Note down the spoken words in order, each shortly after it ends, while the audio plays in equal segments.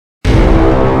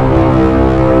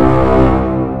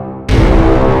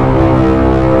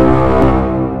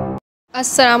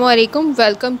अस्सलामुअलैकुम,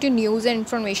 welcome to news and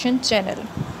information channel.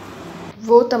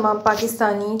 वो तमाम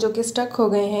पाकिस्तानी जो कि स्टक हो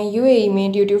गए हैं यूएई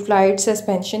में ड्यू टू फ़्लाइट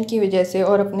सस्पेंशन की वजह से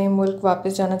और अपने मुल्क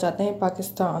वापस जाना चाहते हैं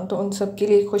पाकिस्तान, तो उन सब के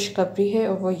लिए खुशखबरी है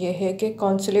और वो ये है कि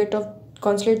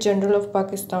consulate general of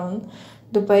Pakistan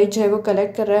Dubai जो है वो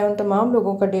कलेक्ट कर रहा है उन तमाम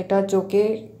लोगों का डेटा जो कि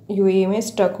यूएई में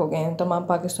स्टक हो गए हैं, तमाम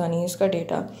पाकिस्तानीज़ का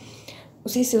डेटा।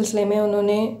 उसी सिलसिले में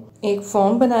उन्होंने एक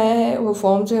फ़ॉर्म बनाया है। वो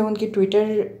फॉर्म जो है उनकी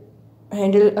ट्विटर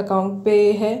हैंडल अकाउंट पे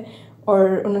है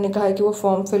और उन्होंने कहा है कि वो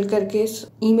फॉर्म फिल करके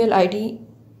ईमेल आईडी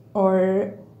और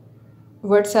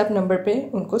व्हाट्सएप नंबर पे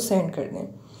उनको सेंड कर दें।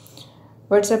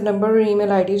 व्हाट्सएप नंबर और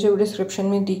ईमेल आईडी जो डिस्क्रिप्शन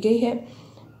में दी गई है।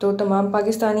 तो तमाम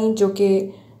पाकिस्तानी जो कि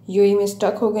यूएई में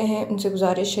स्टक हो गए हैं उनसे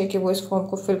गुजारिश है कि वो इस फॉर्म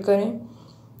को फिल करें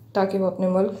ताकि वो अपने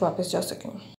मुल्क वापस जा सकें।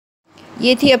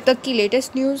 ये थी अब तक की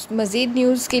लेटेस्ट न्यूज़। मज़ीद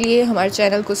न्यूज़ के लिए हमारे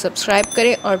चैनल को सब्सक्राइब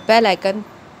करें और बेल आइकन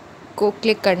को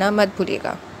क्लिक करना मत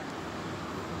भूलिएगा।